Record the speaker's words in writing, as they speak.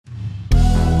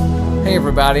Hey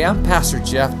everybody, I'm Pastor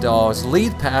Jeff Dawes,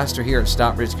 lead pastor here at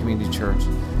Stockbridge Community Church.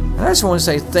 And I just want to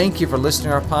say thank you for listening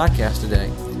to our podcast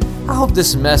today. I hope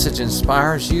this message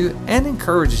inspires you and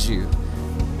encourages you.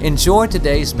 Enjoy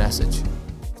today's message.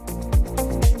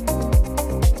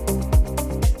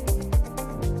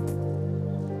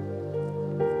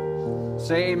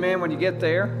 Say amen when you get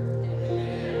there.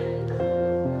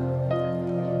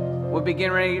 We'll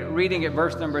begin reading at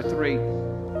verse number 3.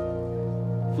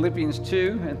 Philippians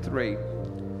 2 and 3.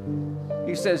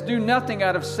 He says, "Do nothing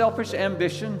out of selfish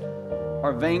ambition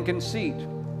or vain conceit.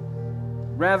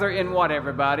 Rather in what,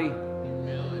 everybody?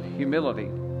 Humility.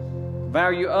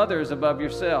 Value others above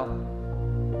yourself,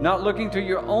 not looking to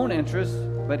your own interests,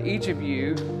 but each of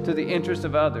you to the interest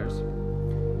of others.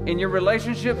 In your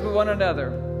relationship with one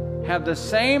another, have the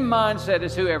same mindset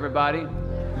as who, everybody?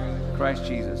 Christ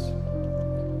Jesus,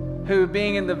 who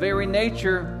being in the very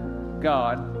nature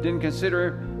God, didn't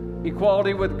consider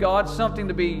equality with God something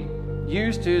to be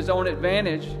used to his own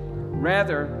advantage.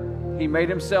 Rather, he made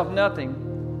himself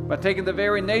nothing by taking the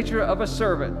very nature of a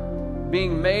servant,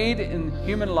 being made in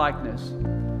human likeness,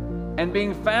 and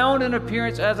being found in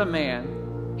appearance as a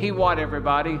man. He what,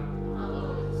 everybody?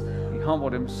 He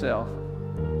humbled himself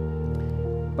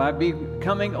by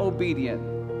becoming obedient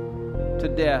to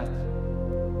death,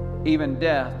 even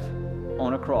death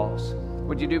on a cross."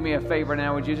 Would you do me a favor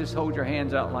now? Would you just hold your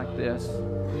hands out like this?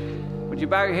 Would you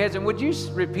bow your heads and would you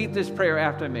repeat this prayer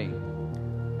after me?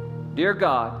 Dear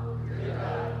God,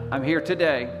 I'm here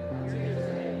today.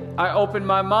 I open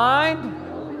my mind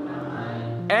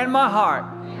and my heart.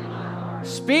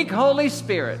 Speak, Holy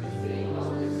Spirit,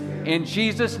 in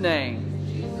Jesus' name.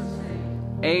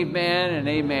 Amen and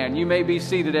amen. You may be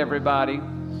seated, everybody.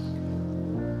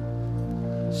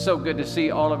 So good to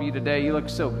see all of you today. You look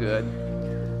so good.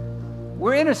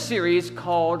 We're in a series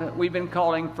we've been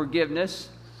calling Forgiveness.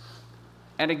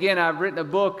 And again, I've written a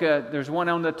book. There's one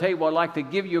on the table. I'd like to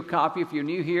give you a copy if you're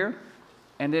new here.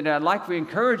 And then I'd like to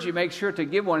encourage you, make sure to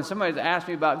give one. Somebody's asked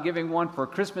me about giving one for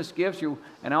Christmas gifts,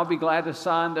 and I'll be glad to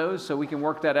sign those so we can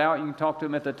work that out. You can talk to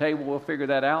them at the table. We'll figure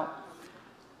that out.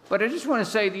 But I just want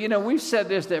to say that, we've said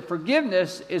this, that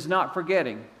forgiveness is not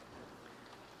forgetting.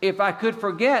 If I could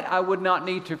forget, I would not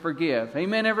need to forgive.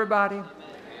 Amen, everybody? Amen.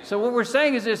 So what we're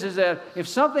saying is this, is that if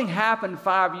something happened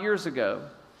 5 years ago,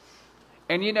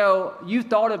 and you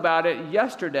thought about it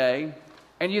yesterday,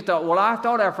 and you thought, well, I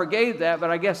thought I forgave that, but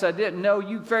I guess I didn't. No,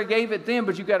 you forgave it then,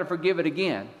 but you got to forgive it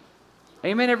again.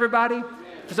 Amen, everybody? Amen.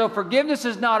 So forgiveness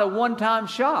is not a one-time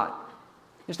shot.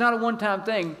 It's not a one-time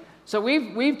thing. So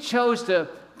we've chose to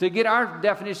get our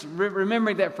definition,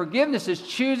 remembering that forgiveness is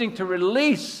choosing to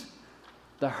release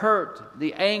the hurt,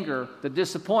 the anger, the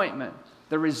disappointment,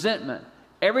 the resentment.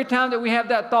 Every time that we have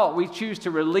that thought, we choose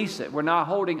to release it. We're not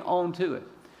holding on to it.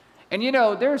 And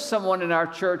there's someone in our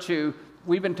church who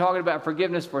we've been talking about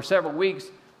forgiveness for several weeks.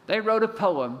 They wrote a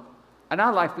poem, and I'd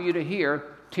like for you to hear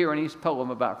Tierney's poem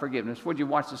about forgiveness. Would you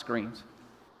watch the screens?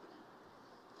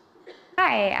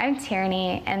 Hi, I'm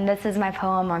Tierney, and this is my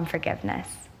poem on forgiveness.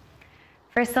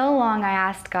 For so long, I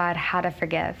asked God how to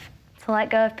forgive, to let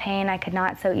go of pain I could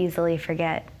not so easily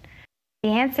forget. The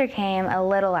answer came a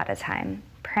little at a time,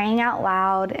 praying out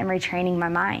loud and retraining my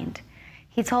mind.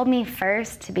 He told me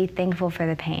first to be thankful for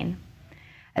the pain.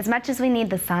 As much as we need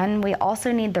the sun, we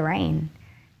also need the rain.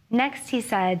 Next, he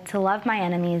said to love my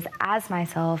enemies as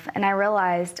myself, and I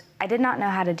realized I did not know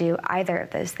how to do either of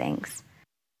those things.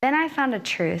 Then I found a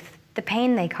truth. The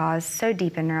pain they caused, so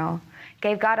deep and real,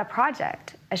 gave God a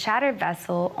project, a shattered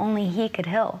vessel only he could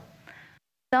heal.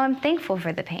 So I'm thankful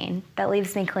for the pain that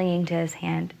leaves me clinging to his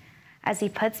hand, as he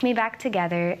puts me back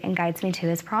together and guides me to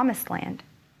his promised land.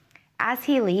 As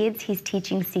he leads, he's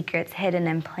teaching secrets hidden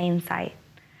in plain sight,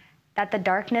 that the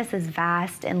darkness is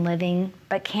vast and living,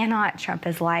 but cannot trump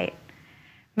his light.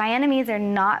 My enemies are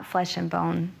not flesh and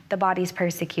bone, the bodies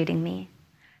persecuting me.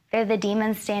 They're the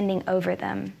demons standing over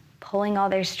them, pulling all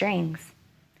their strings.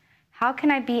 How can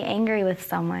I be angry with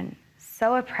someone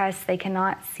so oppressed they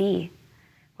cannot see,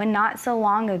 when not so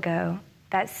long ago,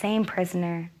 that same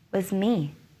prisoner was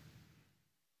me?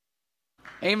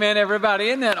 Amen, everybody.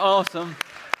 Isn't that awesome?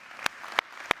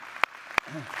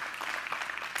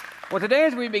 Well, today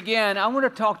as we begin, I want to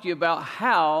talk to you about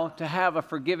how to have a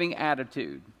forgiving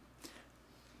attitude.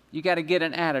 You got to get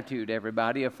an attitude,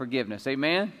 everybody, of forgiveness.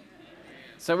 Amen?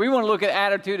 So we want to look at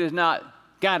attitude as not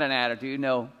got an attitude.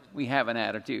 No, we have an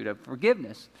attitude of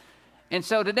forgiveness. And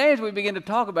so today as we begin to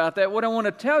talk about that, what I want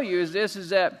to tell you is this, is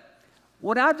that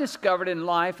what I've discovered in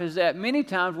life is that many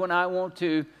times when I want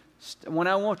to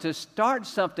start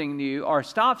something new or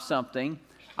stop something,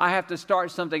 I have to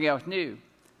start something else new.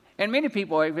 And many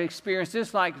people have experienced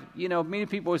this, like, many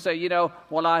people will say,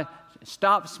 well,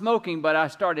 stopped smoking, but I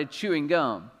started chewing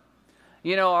gum.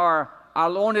 Or I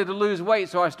wanted to lose weight,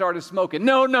 so I started smoking.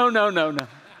 No.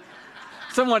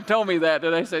 Someone told me that,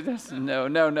 and they said,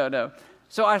 no.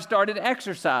 So I started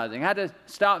exercising. I had to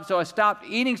stop, so I stopped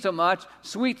eating so much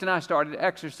sweets, and I started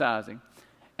exercising.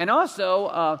 And also,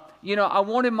 I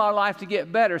wanted my life to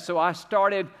get better, so I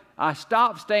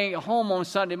stopped staying at home on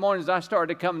Sunday mornings. I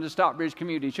started coming to Stockbridge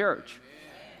Community Church.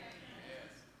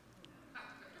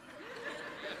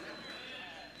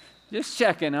 Just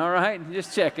checking, all right?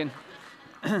 Just checking.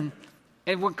 And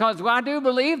because I do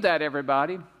believe that,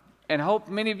 everybody, and hope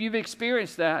many of you have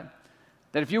experienced that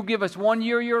if you'll give us 1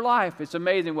 year of your life, it's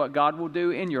amazing what God will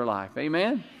do in your life.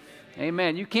 Amen?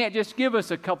 Amen. You can't just give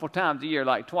us a couple times a year,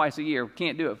 like twice a year. We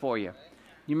can't do it for you.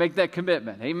 You make that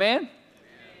commitment. Amen?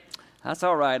 That's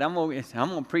all right. I'm going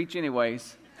to preach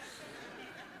anyways.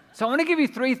 So I want to give you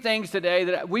 3 things today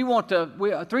that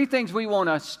 3 things we want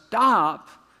to stop,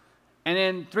 and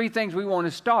then 3 things we want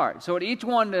to start. So at each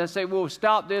one, I say, we'll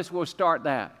stop this, we'll start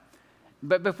that.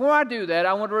 But before I do that,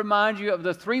 I want to remind you of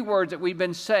the 3 words that we've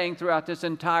been saying throughout this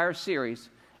entire series.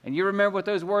 And you remember what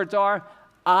those words are?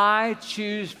 I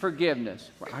choose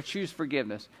forgiveness. I choose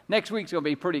forgiveness. Next week's going to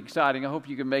be pretty exciting. I hope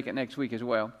you can make it next week as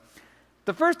well.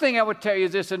 The first thing I would tell you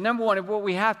is this, and number one, what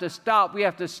we have to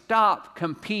stop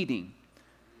competing.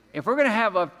 If we're going to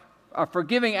have a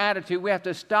forgiving attitude, we have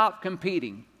to stop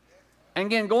competing. And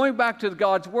again, going back to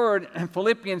God's Word, in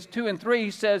Philippians 2 and 3,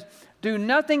 he says, do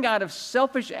nothing out of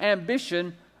selfish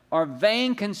ambition or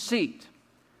vain conceit.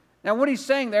 Now, what he's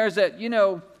saying there is that,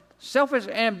 selfish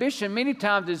ambition many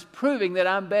times is proving that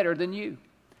I'm better than you.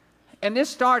 And this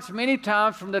starts many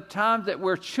times from the time that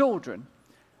we're children.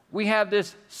 We have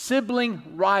this sibling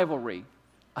rivalry.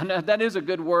 And that is a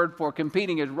good word for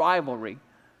competing, is rivalry.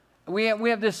 We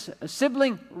have this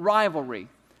sibling rivalry.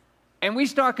 And we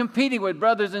start competing with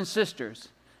brothers and sisters.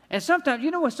 And sometimes,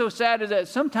 what's so sad is that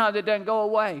sometimes it doesn't go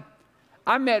away.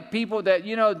 I met people that,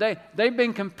 they've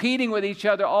been competing with each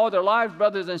other all their lives,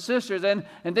 brothers and sisters, and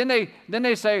then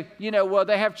they say,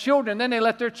 they have children, then they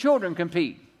let their children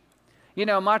compete.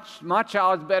 My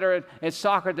child's better at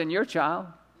soccer than your child.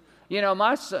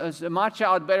 My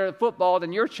child's better at football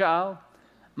than your child.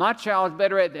 My child's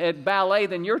better at ballet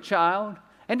than your child.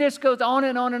 And this goes on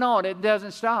and on and on. It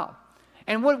doesn't stop.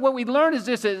 And what we learn is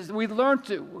this: we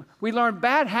learn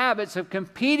bad habits of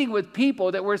competing with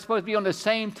people that we're supposed to be on the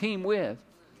same team with.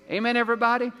 Amen,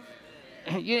 everybody?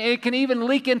 It can even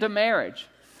leak into marriage.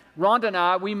 Rhonda and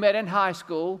I, we met in high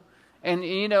school, and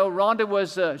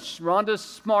Rhonda's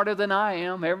smarter than I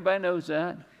am. Everybody knows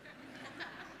that.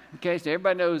 Okay, so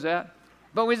everybody knows that.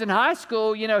 But when we was in high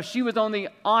school, she was on the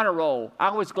honor roll.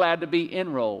 I was glad to be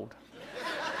enrolled.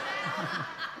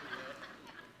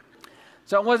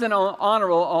 So I wasn't on honor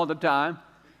roll all the time.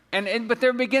 But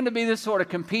there began to be this sort of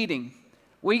competing.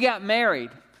 We got married.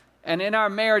 And in our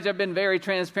marriage, I've been very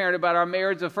transparent about our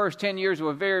marriage. The first 10 years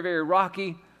were very, very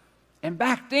rocky. And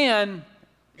back then,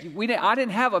 I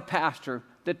didn't have a pastor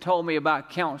that told me about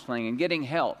counseling and getting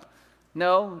help.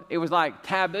 No, it was like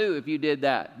taboo if you did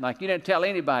that. Like you didn't tell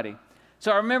anybody.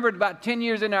 So I remember about 10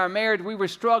 years in our marriage, we were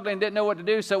struggling, didn't know what to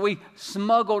do. So we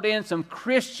smuggled in some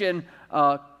Christian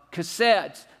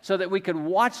cassettes so that we could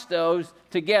watch those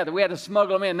together. We had to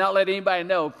smuggle them in, not let anybody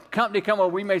know. Company come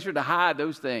over, we made sure to hide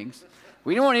those things.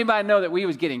 We didn't want anybody to know that we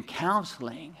was getting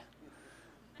counseling.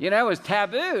 It was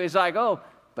taboo. It's like,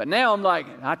 but now I'm like,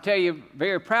 I tell you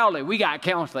very proudly, we got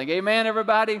counseling. Amen,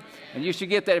 everybody? And you should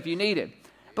get that if you need it.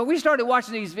 But we started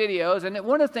watching these videos, and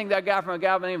one of the things that I got from a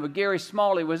guy by the name of Gary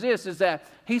Smalley was this, is that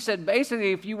he said,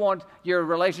 basically, if you want your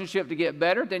relationship to get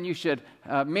better, then you should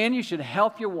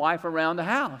help your wife around the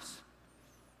house.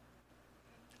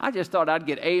 I just thought I'd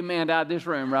get amen out of this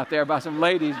room right there by some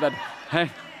ladies, but hey,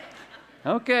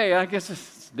 okay, I guess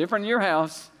it's different in your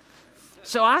house.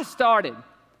 So I started,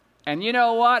 and you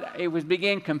know what? It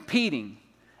began competing.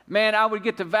 Man, I would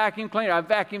get the vacuum cleaner. I'd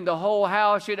vacuum the whole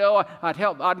house,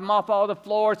 I'd mop all the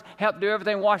floors, help do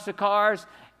everything, wash the cars.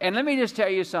 And let me just tell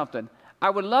you something.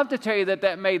 I would love to tell you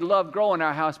that made love grow in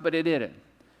our house, but it didn't.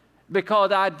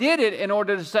 Because I did it in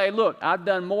order to say, look, I've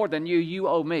done more than you. You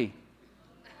owe me.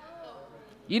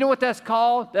 You know what that's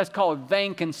called? That's called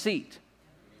vain conceit.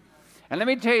 And let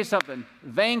me tell you something.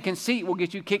 Vain conceit will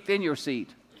get you kicked in your seat.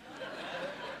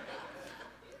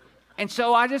 And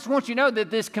so I just want you to know that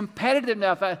this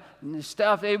competitive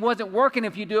stuff, it wasn't working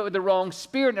if you do it with the wrong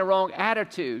spirit and the wrong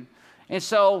attitude. And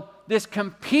so this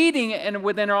competing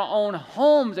within our own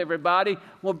homes, everybody,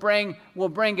 will bring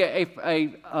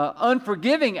a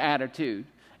unforgiving attitude.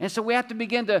 And so we have to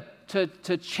begin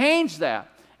to change that.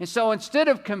 And so instead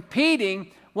of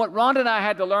competing, what Rhonda and I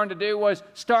had to learn to do was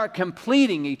start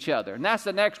completing each other. And that's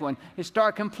the next one, is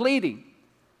start completing.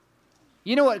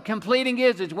 You know what completing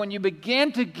is when you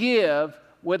begin to give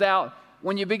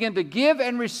when you begin to give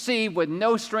and receive with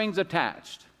no strings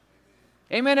attached.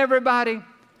 Amen, everybody?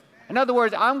 In other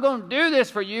words, I'm going to do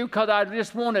this for you because I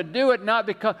just want to do it, not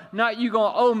you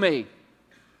going to owe me.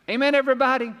 Amen,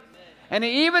 everybody? Amen. And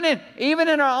even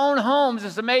in our own homes,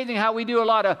 it's amazing how we do a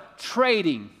lot of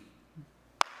trading.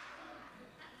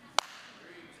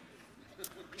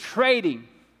 Trading.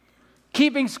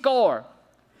 Keeping score.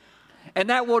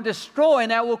 And that will destroy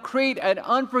and that will create an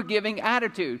unforgiving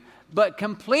attitude. But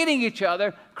completing each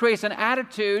other creates an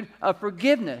attitude of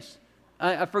forgiveness,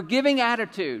 a forgiving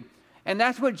attitude. And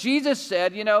that's what Jesus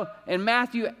said, in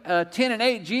Matthew 10 and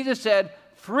 8, Jesus said,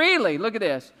 freely, look at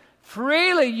this,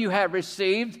 freely you have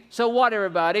received, so what,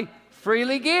 everybody?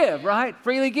 Freely give, right?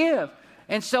 Freely give.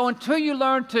 And so until you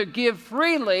learn to give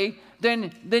freely,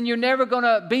 then you're never going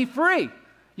to be free.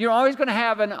 You're always going to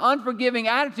have an unforgiving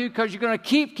attitude because you're going to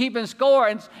keep keeping score,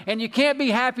 and you can't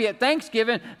be happy at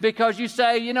Thanksgiving because you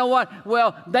say, you know what?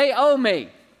 Well, they owe me.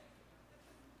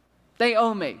 They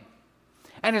owe me.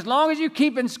 And as long as you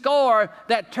keep in score,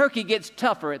 that turkey gets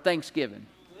tougher at Thanksgiving.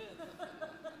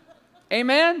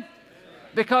 Amen?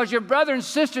 Because your brothers and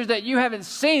sisters that you haven't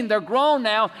seen, they're grown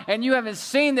now, and you haven't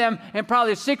seen them in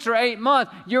probably 6 or 8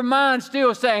 months, your mind's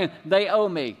still saying, they owe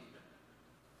me.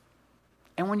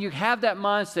 And when you have that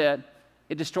mindset,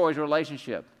 it destroys a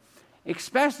relationship.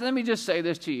 Especially, let me just say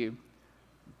this to you.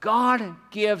 God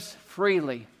gives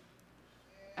freely.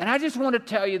 And I just want to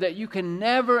tell you that you can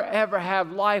never, ever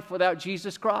have life without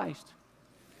Jesus Christ.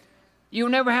 You'll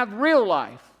never have real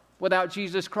life without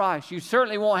Jesus Christ. You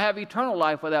certainly won't have eternal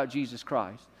life without Jesus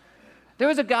Christ. There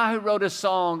was a guy who wrote a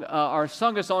song, or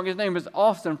sung a song. His name was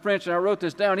Austin French, and I wrote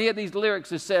this down. He had these lyrics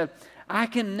that said, I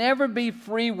can never be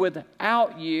free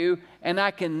without you, and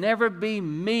I can never be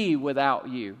me without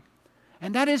you.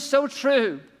 And that is so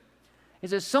true.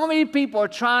 Is that so many people are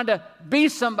trying to be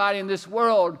somebody in this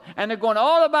world, and they're going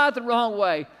all about the wrong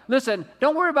way. Listen,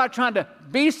 don't worry about trying to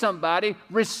be somebody.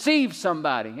 Receive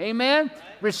somebody. Amen? Right.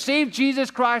 Receive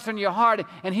Jesus Christ in your heart,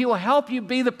 and He will help you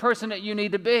be the person that you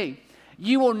need to be.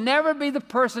 You will never be the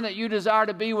person that you desire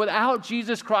to be without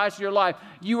Jesus Christ in your life.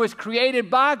 You was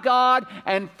created by God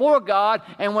and for God,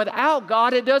 and without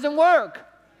God, it doesn't work.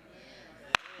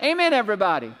 Amen,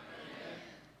 everybody.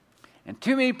 And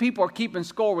too many people are keeping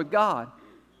score with God.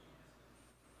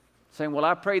 Saying, well,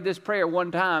 I prayed this prayer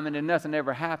one time and then nothing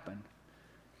ever happened.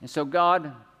 And so,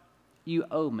 God, you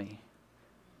owe me.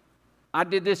 I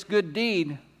did this good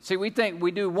deed. See, we think we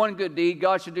do one good deed,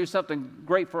 God should do something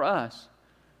great for us.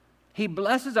 He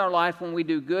blesses our life when we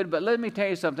do good, but let me tell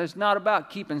you something. It's not about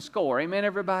keeping score. Amen,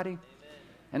 everybody? Amen.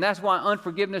 And that's why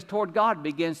unforgiveness toward God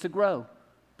begins to grow,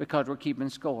 because we're keeping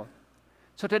score.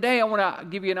 So today I want to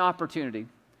give you an opportunity.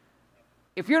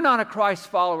 If you're not a Christ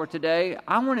follower today,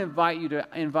 I want to invite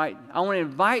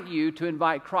you to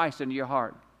invite Christ into your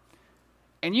heart.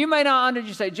 And you may not understand,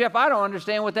 you say, Jeff, I don't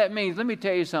understand what that means. Let me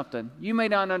tell you something. You may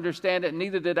not understand it, and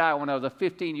neither did I when I was a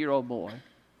 15-year-old boy.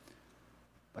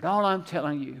 But all I'm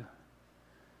telling you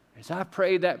is I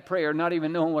prayed that prayer not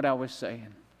even knowing what I was saying.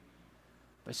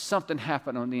 But something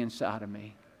happened on the inside of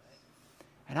me.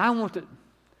 And I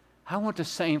want the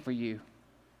same for you.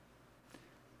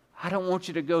 I don't want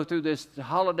you to go through this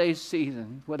holiday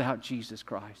season without Jesus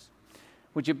Christ.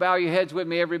 Would you bow your heads with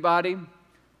me, everybody?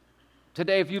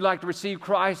 Today, if you'd like to receive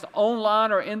Christ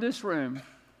online or in this room,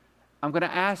 I'm going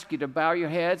to ask you to bow your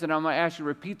heads, and I'm going to ask you to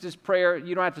repeat this prayer.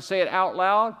 You don't have to say it out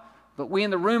loud, but we in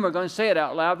the room are going to say it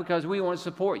out loud because we want to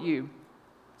support you.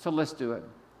 So let's do it.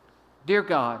 Dear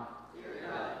God,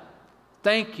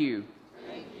 thank you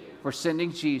for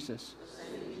sending Jesus.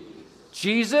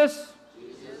 Jesus,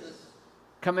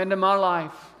 come into my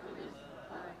life.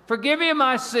 Forgive me of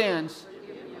my sins.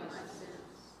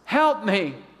 Help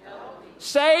me.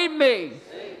 Save me.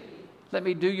 Let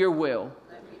me do your will.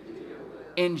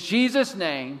 In Jesus'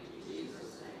 name,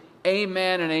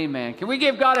 amen and amen. Can we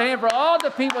give God a hand for all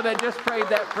the people that just prayed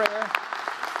that prayer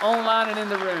online and in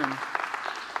the room?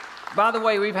 By the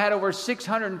way, we've had over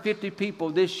 650 people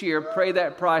this year pray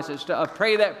that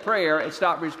prayer at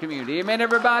Stockbridge Community. Amen,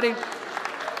 everybody?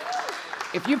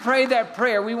 If you prayed that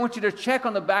prayer, we want you to check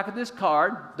on the back of this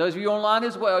card. Those of you online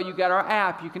as well, you got our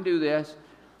app. You can do this.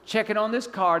 Check it on this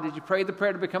card. Did you pray the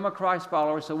prayer to become a Christ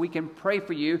follower so we can pray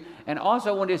for you? And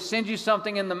also, I want to send you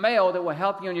something in the mail that will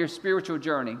help you on your spiritual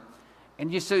journey.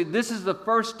 And you see, this is the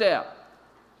first step,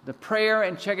 the prayer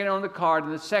and checking it on the card.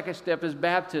 And the second step is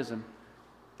baptism.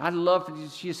 I'd love to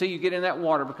see you get in that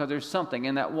water because there's something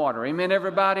in that water. Amen,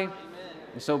 everybody? Amen.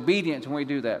 It's obedience when we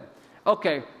do that.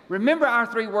 Okay, Remember our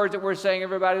three words that we're saying,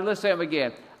 everybody? Let's say them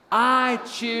again. I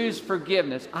choose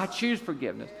forgiveness. I choose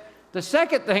forgiveness. The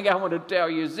second thing I want to tell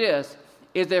you is this,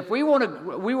 is that if we want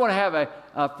to have a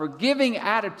forgiving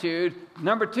attitude,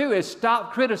 number two is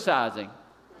stop criticizing.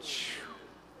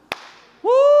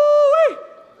 Woo-wee!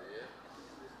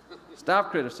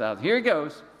 Stop criticizing. Here it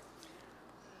goes.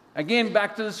 Again,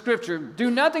 back to the scripture.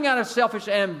 Do nothing out of selfish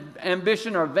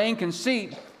ambition or vain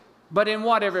conceit, but in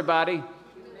what, everybody?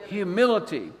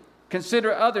 Humility.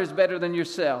 Consider others better than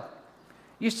yourself.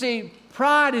 You see,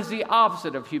 pride is the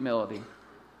opposite of humility.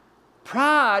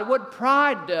 Pride, what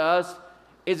pride does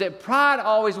is that pride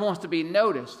always wants to be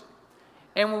noticed.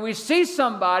 And when we see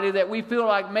somebody that we feel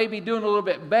like maybe doing a little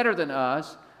bit better than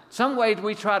us, some ways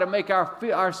we try to make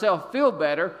ourselves feel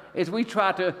better is we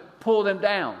try to pull them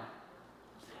down.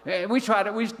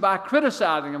 By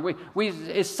criticizing them.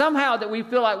 It's somehow that we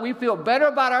feel like we feel better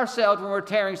about ourselves when we're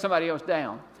tearing somebody else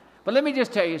down. But let me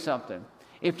just tell you something.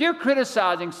 If you're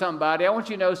criticizing somebody, I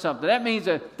want you to know something. That means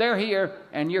that they're here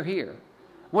and you're here.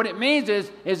 What it means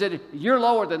is that you're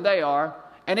lower than they are,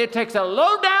 and it takes a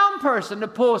low-down person to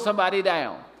pull somebody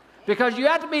down. Because you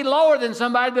have to be lower than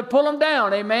somebody to pull them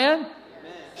down. Amen?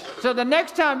 So the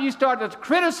next time you start to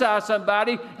criticize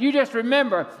somebody, you just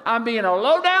remember, I'm being a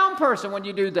low-down person when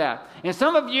you do that. And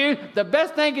some of you, the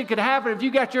best thing that could happen if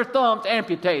you got your thumbs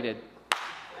amputated.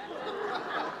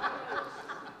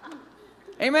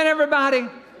 Amen, everybody?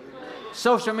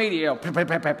 Social media. You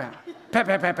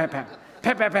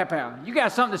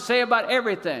got something to say about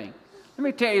everything. Let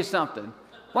me tell you something.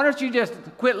 Why don't you just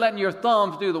quit letting your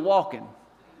thumbs do the walking?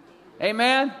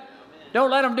 Amen?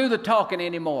 Don't let them do the talking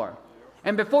anymore.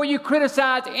 And before you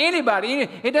criticize anybody,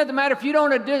 it doesn't matter if you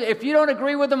don't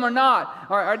agree with them or not,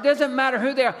 or it doesn't matter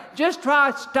who they are. Just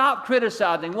stop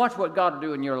criticizing. Watch what God will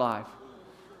do in your life.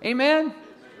 Amen?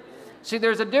 See,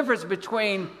 there's a difference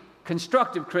between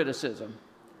constructive criticism.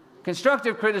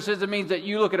 Constructive criticism means that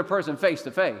you look at a person face to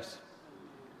face.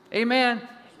 Amen?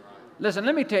 Listen,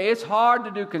 let me tell you, it's hard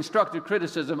to do constructive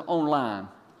criticism online,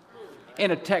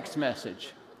 in a text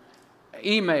message,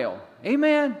 email.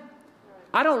 Amen?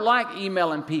 I don't like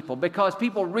emailing people because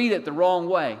people read it the wrong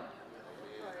way.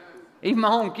 Even my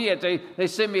own kids, they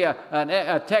send me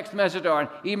a text message or an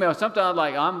email. Sometimes I'm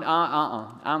like,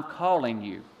 I'm calling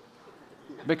you.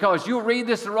 Because you'll read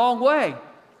this the wrong way.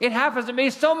 It happens to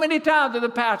me so many times to the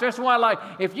pastor. That's why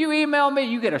if you email me,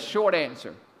 you get a short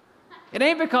answer. It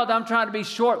ain't because I'm trying to be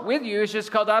short with you. It's just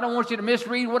because I don't want you to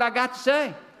misread what I got to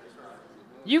say.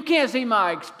 You can't see my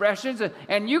expressions,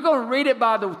 and you're going to read it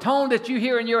by the tone that you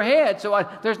hear in your head. So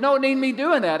there's no need me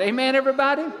doing that. Amen,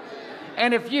 everybody.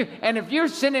 And if you're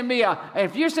sending me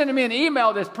an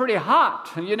email that's pretty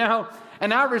hot,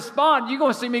 and I respond, you're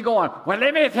going to see me going, well,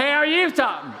 let me tell you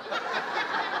something,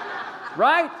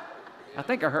 right? I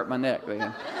think I hurt my neck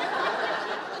then.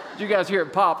 Did you guys hear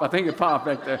it pop? I think it popped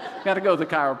right there. Got to go to the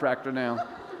chiropractor now.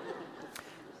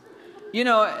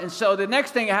 And so the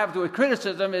next thing that happens with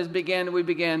criticism is we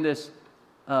began this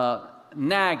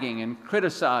nagging and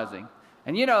criticizing.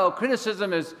 And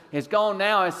criticism is gone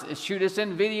now. It's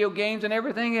in video games and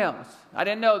everything else. I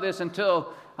didn't know this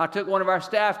until I took one of our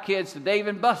staff kids to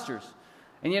Dave & Buster's.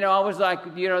 And I was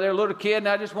like, they're a little kid, and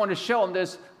I just wanted to show them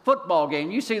this football game.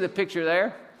 You see the picture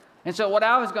there. And so what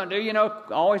I was going to do, I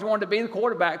always wanted to be the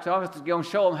quarterback, so I was going to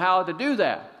show them how to do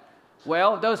that.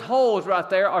 Well, those holes right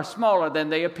there are smaller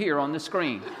than they appear on the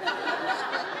screen.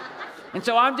 And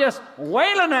so I'm just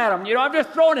wailing at them. I'm just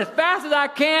throwing as fast as I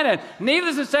can, and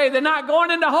needless to say, they're not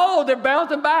going in the hole, they're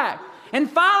bouncing back. And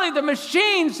finally, the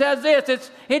machine says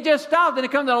this. It just stops, and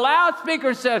it comes to a loudspeaker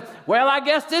and says, well, I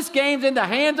guess this game's in the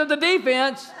hands of the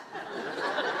defense.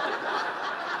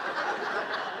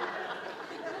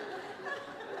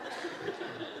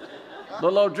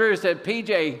 Little old Drew said,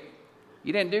 PJ,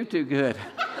 you didn't do too good.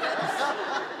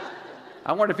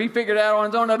 I wonder if he figured it out on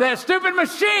his own. That stupid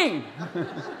machine.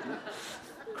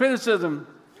 Criticism.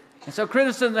 And so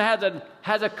criticism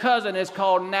has a cousin. It's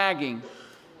called nagging.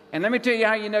 And let me tell you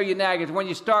how you know you nag. It's when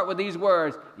you start with these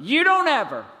words. You don't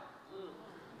ever.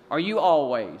 Or you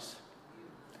always.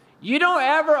 You don't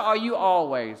ever or you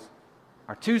always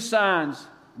are two signs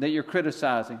that you're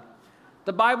criticizing.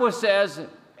 The Bible says,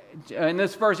 in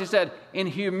this verse, it said, in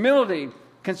humility,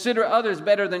 consider others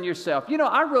better than yourself.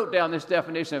 I wrote down this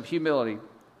definition of humility.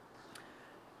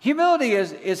 Humility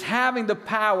is having the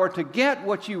power to get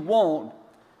what you want,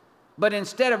 but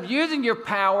instead of using your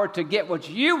power to get what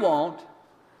you want,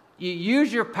 you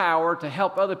use your power to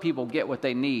help other people get what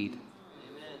they need.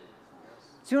 Amen.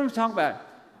 See what I'm talking about?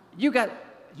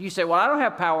 You say, well, I don't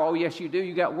have power. Oh, yes, you do.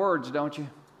 You got words, don't you?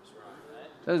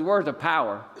 Those words are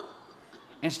power.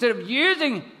 Instead of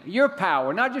using your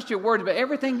power, not just your words, but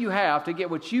everything you have to get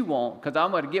what you want, because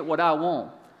I'm going to get what I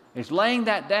want, is laying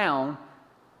that down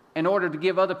in order to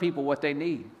give other people what they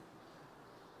need.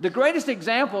 The greatest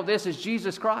example of this is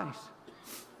Jesus Christ.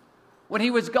 When he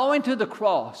was going to the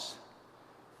cross,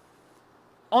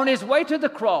 on his way to the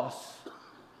cross,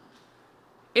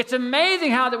 it's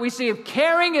amazing how that we see him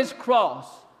carrying his cross.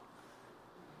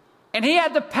 And he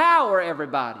had the power,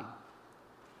 everybody.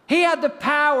 He had the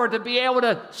power to be able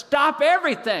to stop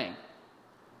everything.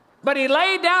 But he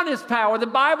laid down his power. The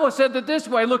Bible said that this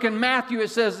way. Look in Matthew, it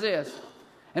says this.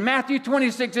 In Matthew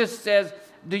 26, it says,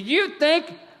 do you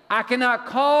think I cannot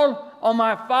call on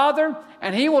my Father,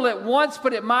 and he will at once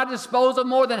put at my disposal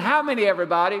more than how many,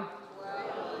 everybody?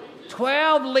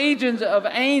 12 legions of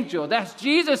angels. That's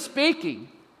Jesus speaking.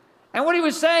 And what he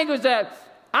was saying was that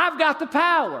I've got the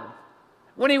power.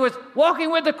 When he was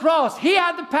walking with the cross, he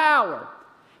had the power.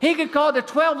 He could call the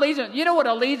 12 legions. You know what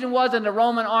a legion was in the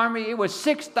Roman army? It was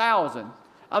 6,000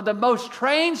 of the most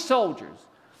trained soldiers.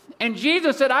 And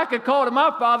Jesus said, I could call to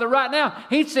my Father right now.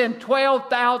 He'd send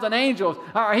 12,000 angels.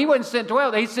 Or he wouldn't send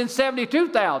 12, he'd send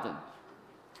 72,000.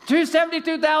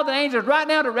 72,000 angels right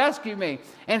now to rescue me.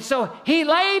 And so he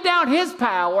laid down his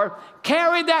power,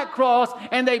 carried that cross,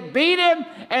 and they beat him,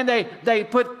 and they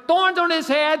put thorns on his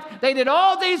head. They did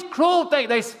all these cruel things.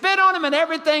 They spit on him and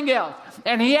everything else.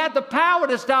 And he had the power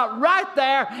to stop right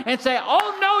there and say,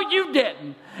 oh, no, you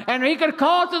didn't. And he could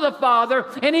call to the Father,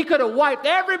 and he could have wiped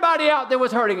everybody out that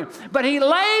was hurting him. But he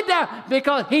laid down,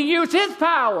 because he used his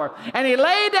power, and he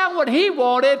laid down what he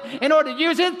wanted in order to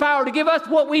use his power to give us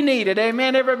what we needed.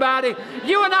 Amen, everybody?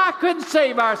 You and I couldn't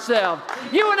save ourselves.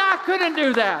 You and I couldn't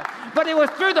do that. But it was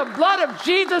through the blood of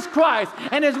Jesus Christ,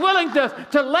 and is willing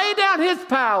to lay down his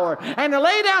power and to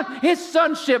lay down his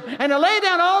sonship and to lay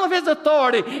down all of his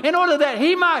authority in order that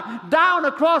he might die on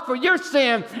the cross for your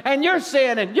sin and your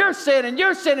sin and your sin and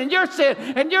your sin and your sin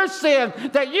and your sin,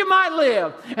 that you might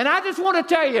live. And I just want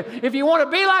to tell you, if you want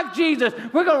to be like Jesus,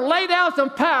 we're going to lay down some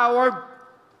power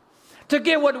to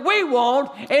get what we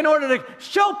want in order to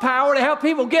show power to help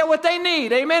people get what they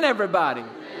need. Amen, everybody?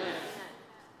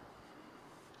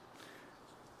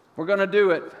 We're going to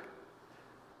do it.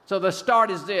 So the start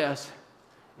is this,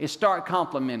 is start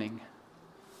complimenting.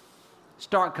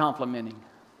 Start complimenting.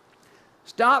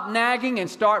 Stop nagging and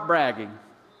start bragging.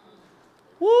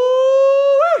 Woo!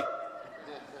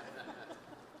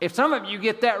 If some of you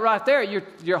get that right there,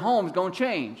 your home's going to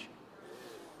change.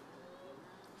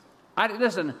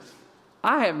 Listen,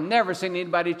 I have never seen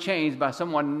anybody changed by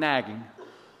someone nagging.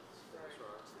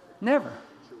 Never.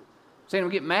 Seen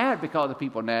them get mad because of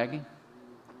people nagging.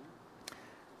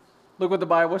 Look what the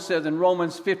Bible says in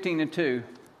Romans 15:2.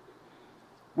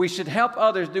 We should help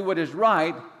others do what is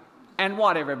right, and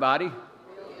what, everybody?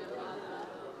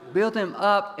 Build them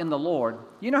up in the Lord.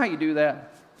 You know how you do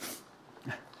that?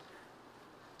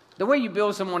 The way you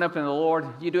build someone up in the Lord,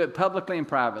 you do it publicly and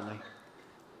privately.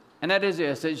 And that is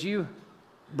this, as you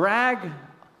brag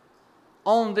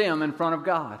on them in front of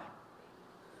God.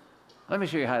 Let me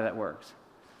show you how that works.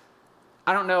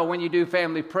 I don't know, when you do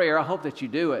family prayer, I hope that you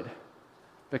do it,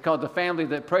 because the family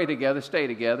that pray together stay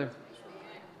together.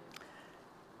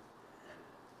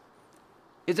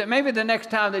 Is that maybe the next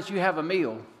time that you have a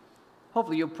meal,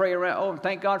 hopefully you'll pray around, oh,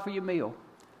 thank God for your meal.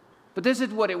 But this is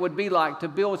what it would be like to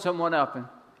build someone up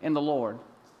in the Lord.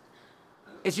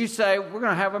 Is you say, we're going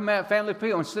to have a family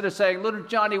meal. Instead of saying, little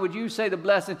Johnny, would you say the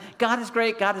blessing, God is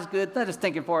great, God is good, let us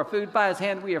thank him for our food. By his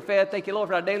hand we are fed. Thank you, Lord,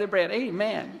 for our daily bread.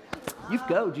 Amen. You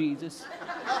go, Jesus.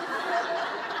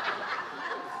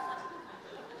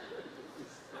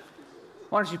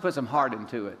 Why don't you put some heart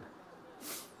into it?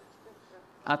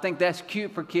 I think that's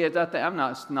cute for kids. I'm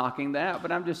not knocking that,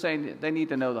 but I'm just saying that they need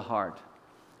to know the heart.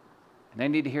 And they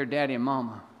need to hear Daddy and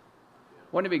Mama.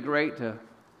 Wouldn't it be great to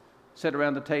sit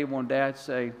around the table and Dad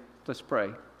say, let's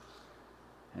pray.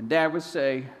 And Dad would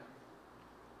say,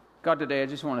 God, today I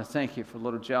just want to thank you for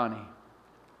little Johnny.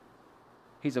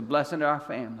 He's a blessing to our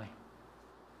family.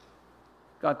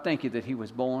 God, thank you that he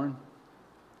was born.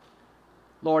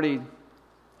 Lord,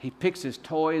 he picks his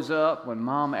toys up when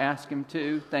Mom asks him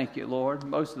to. Thank you, Lord,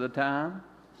 most of the time.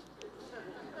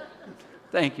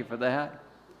 Thank you for that.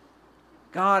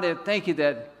 God, thank you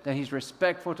that he's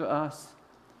respectful to us.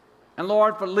 And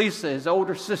Lord, for Lisa, his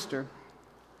older sister,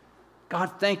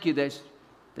 God, thank you that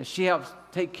she helps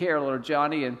take care of little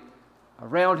Johnny. And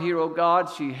around here, oh God,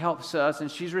 she helps us, and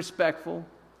she's respectful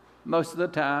most of the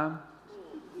time.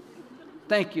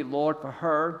 Thank you, Lord, for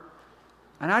her.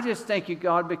 And I just thank you,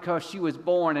 God, because she was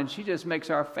born and she just makes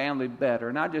our family better.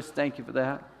 And I just thank you for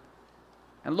that.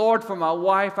 And Lord, for my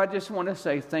wife, I just want to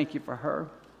say thank you for her.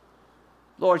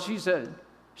 Lord, she's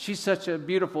She's such a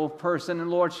beautiful person, and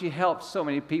Lord, she helps so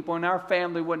many people, and our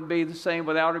family wouldn't be the same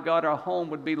without her. God, our home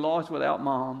would be lost without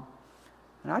Mom.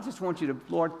 And I just want you to,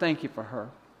 Lord, thank you for her.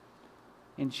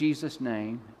 In Jesus'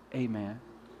 name, amen.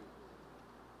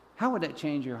 How would that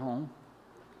change your home?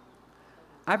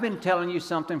 I've been telling you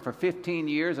something for 15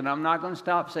 years, and I'm not going to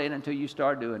stop saying it until you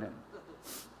start doing it.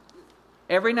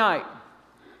 Every night,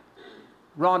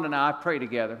 Rhonda and I pray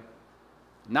together.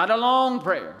 Not a long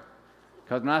prayer.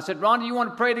 Because when I said, Rhonda, you want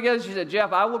to pray together? She said,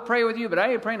 Jeff, I will pray with you, but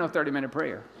I ain't praying no 30-minute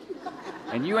prayer.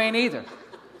 And you ain't either.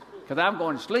 Because I'm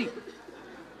going to sleep.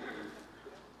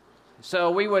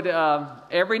 So we would,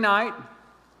 every night,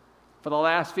 for the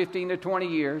last 15 to 20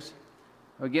 years,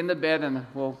 we'll get in the bed and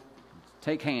we'll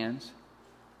take hands.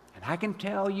 And I can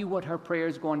tell you what her prayer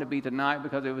is going to be tonight,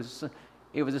 because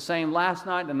it was the same last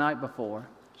night and the night before.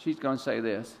 She's going to say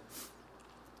this: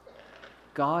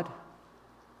 God,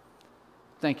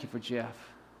 thank you for Jeff.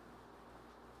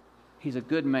 He's a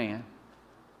good man.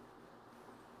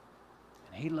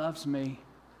 And he loves me.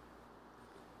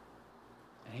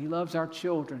 And he loves our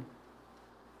children.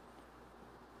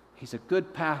 He's a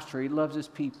good pastor. He loves his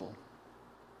people.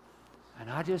 And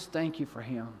I just thank you for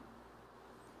him.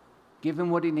 Give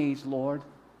him what he needs, Lord.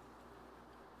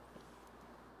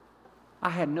 I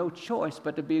had no choice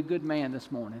but to be a good man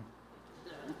this morning.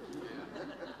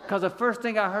 Because the first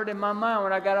thing I heard in my mind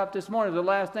when I got up this morning was the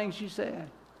last thing she said.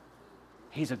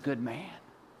 He's a good man.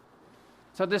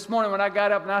 So this morning when I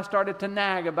got up and I started to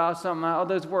nag about something, all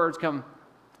those words come,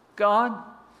 God,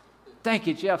 thank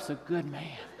you, Jeff's a good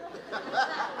man.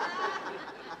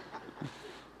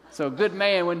 So a good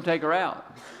man wouldn't take her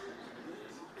out.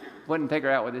 Wouldn't take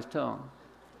her out with his tongue.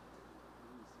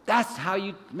 That's how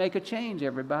you make a change,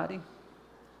 everybody.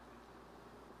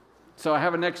 So I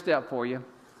have a next step for you.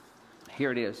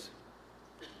 Here it is.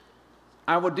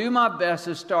 I will do my best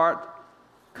to start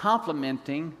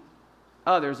complimenting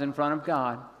others in front of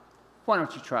God. Why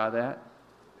don't you try that?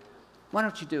 Why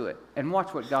don't you do it? And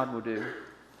watch what God will do.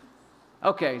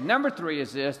 Okay, number 3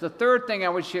 is this. The third thing I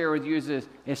would share with you is this: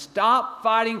 is stop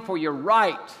fighting for your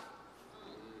right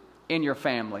in your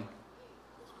family.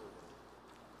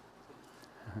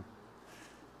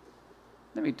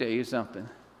 Let me tell you something.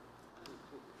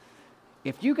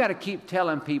 If you got to keep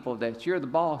telling people that you're the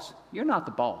boss, you're not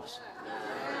the boss.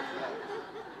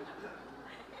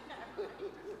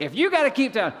 If you got to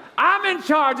keep telling, I'm in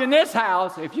charge in this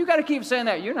house, if you got to keep saying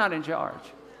that, you're not in charge.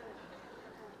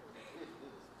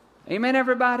 Amen,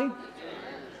 everybody?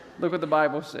 Look what the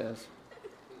Bible says.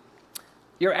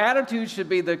 Your attitude should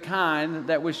be the kind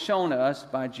that was shown us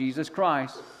by Jesus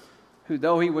Christ, who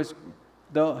though he was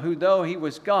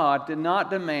God, did not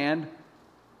demand,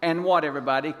 and what,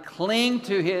 everybody? Cling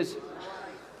to his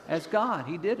as God.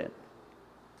 He did it.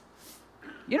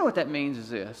 You know what that means is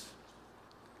this.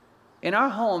 In our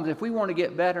homes, if we want to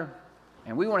get better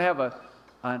and we want to have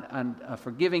a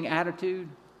forgiving attitude,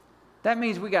 that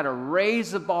means we got to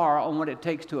raise the bar on what it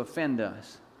takes to offend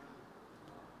us.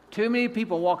 Too many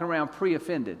people walking around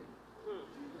pre-offended.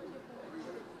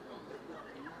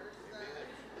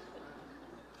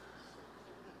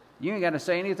 You ain't got to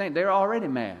say anything. They're already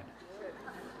mad.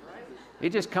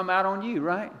 It just come out on you,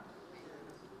 right?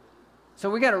 So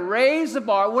we got to raise the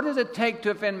bar. What does it take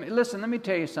to offend me? Listen, let me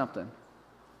tell you something.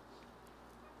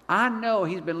 I know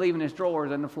he's been leaving his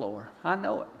drawers on the floor. I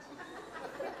know it.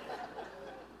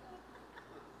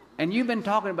 And you've been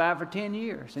talking about it for 10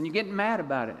 years, and you're getting mad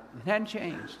about it. It hadn't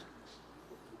changed.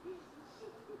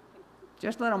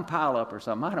 Just let them pile up or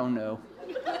something. I don't know.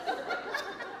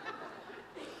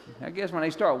 I guess when they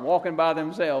start walking by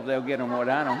themselves, they'll get them what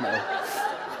I don't know.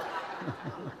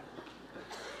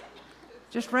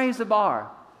 Just raise the bar.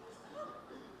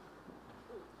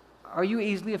 Are you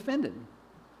easily offended?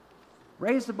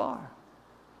 Raise the bar.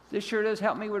 This sure does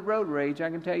help me with road rage, I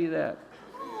can tell you that.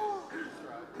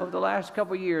 Over the last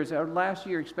couple of years, or last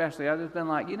year especially, I've just been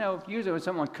like, usually when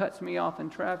someone cuts me off in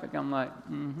traffic, I'm like,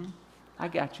 I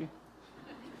got you.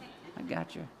 I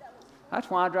got you. That's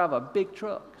why I drive a big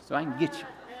truck, so I can get you.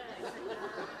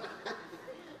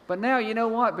 But now, you know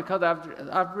what? Because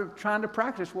I've been trying to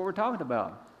practice what we're talking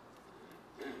about.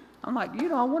 I'm like,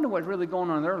 I wonder what's really going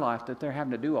on in their life that they're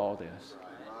having to do all this.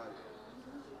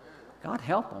 God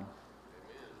help them.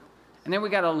 And then we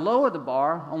got to lower the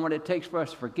bar on what it takes for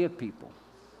us to forgive people.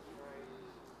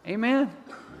 Amen?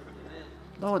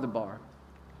 Lower the bar.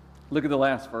 Look at the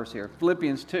last verse here.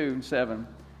 Philippians 2:7.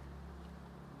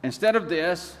 Instead of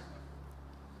this,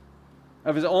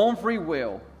 of his own free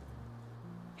will,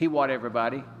 he what,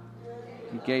 everybody?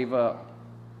 He gave up.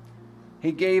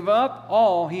 He gave up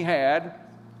all he had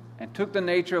and took the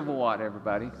nature of a what,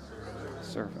 everybody?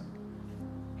 Servant.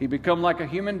 He became like a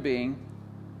human being,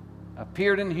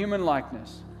 appeared in human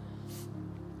likeness.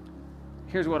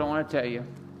 Here's what I want to tell you.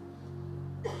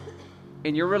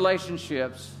 In your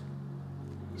relationships,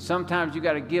 sometimes you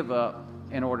got to give up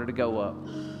in order to go up.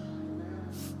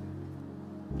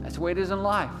 That's the way it is in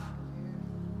life.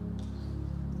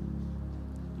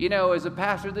 You know, as a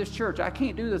pastor of this church, I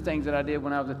can't do the things that I did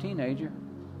when I was a teenager.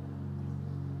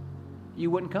 You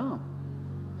wouldn't come.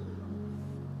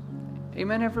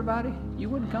 Amen, everybody? You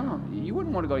wouldn't come. You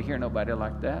wouldn't want to go hear nobody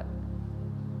like that.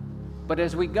 But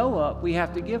as we go up, we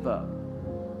have to give up.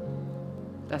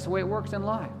 That's the way it works in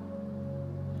life.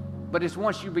 But it's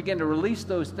once you begin to release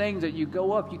those things that you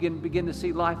go up, you can begin to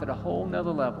see life at a whole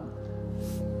nother level.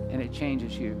 And it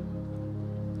changes you.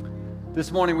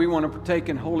 This morning we want to partake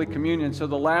in Holy Communion. So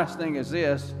the last thing is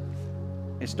this,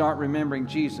 is start remembering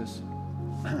Jesus.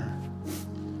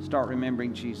 Start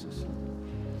remembering Jesus.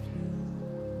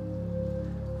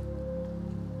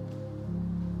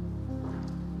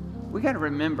 We got to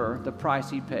remember the price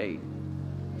he paid.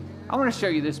 I want to show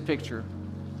you this picture.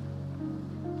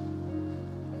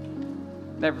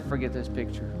 Never forget this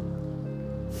picture.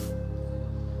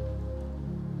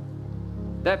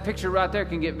 That picture right there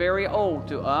can get very old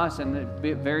to us and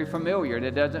be very familiar.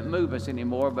 It doesn't move us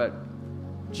anymore, but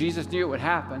Jesus knew it would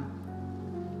happen.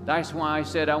 That's why I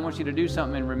said, I want you to do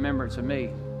something in remembrance of me.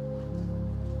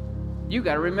 You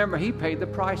got to remember, he paid the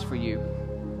price for you.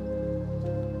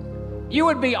 You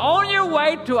would be on your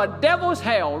way to a devil's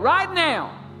hell right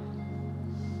now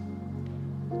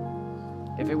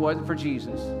if it wasn't for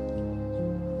Jesus.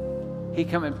 He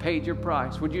come and paid your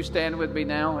price. Would you stand with me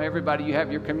now? Everybody, you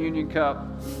have your communion cup.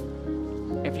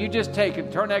 If you just take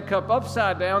it, turn that cup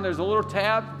upside down, there's a little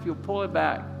tab. If you'll pull it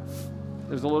back,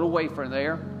 there's a little wafer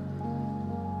there.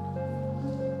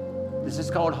 This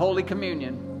is called Holy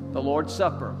Communion, the Lord's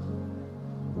Supper.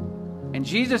 And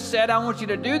Jesus said, I want you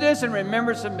to do this in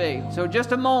remembrance of me. So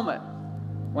just a moment.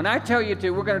 When I tell you to,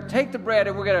 we're going to take the bread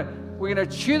and we're going to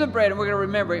chew the bread and we're going to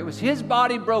remember it was his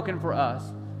body broken for us.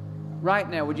 Right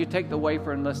now, would you take the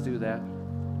wafer and let's do that?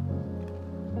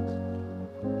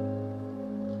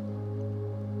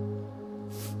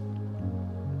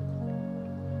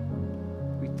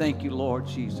 We thank you, Lord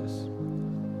Jesus.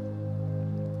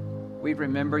 We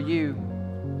remember you.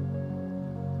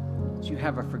 You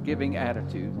have a forgiving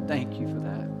attitude. Thank you for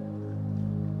that.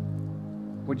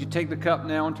 Would you take the cup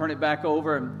now and turn it back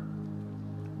over? And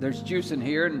there's juice in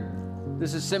here, and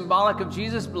this is symbolic of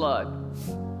Jesus' blood.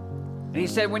 And he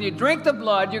said, when you drink the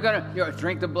blood, you're going to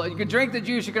drink the blood. You can drink the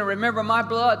juice. You're going to remember my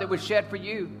blood that was shed for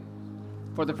you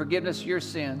for the forgiveness of your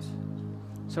sins.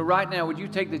 So right now, would you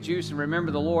take the juice and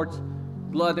remember the Lord's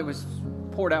blood that was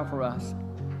poured out for us?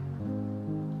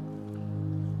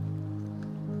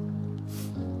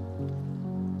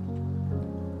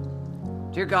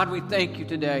 Dear God, we thank you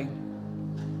today.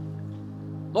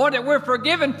 Lord, that we're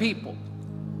forgiven people.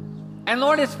 And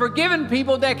Lord, it's forgiven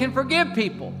people that can forgive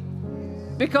people.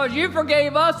 Because you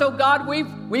forgave us, oh God,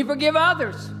 we forgive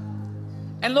others.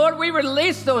 And Lord, we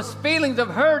release those feelings of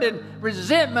hurt and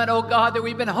resentment, oh God, that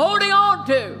we've been holding on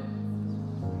to.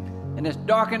 And it's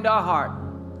darkened our heart.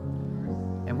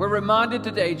 And we're reminded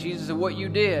today, Jesus, of what you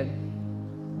did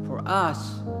for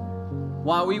us.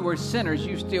 While we were sinners,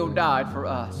 you still died for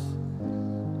us.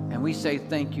 And we say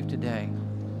thank you today.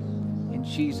 In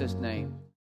Jesus' name.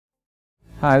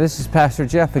 Hi, this is Pastor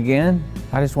Jeff again.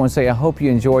 I just want to say I hope you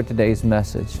enjoyed today's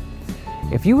message.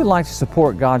 If you would like to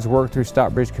support God's work through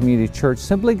Stockbridge Community Church,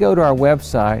 simply go to our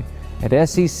website at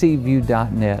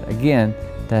sccview.net. Again,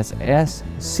 that's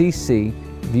sccview.net,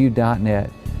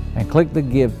 and click the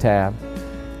Give tab.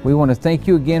 We want to thank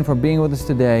you again for being with us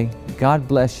today. God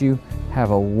bless you. Have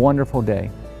a wonderful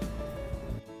day.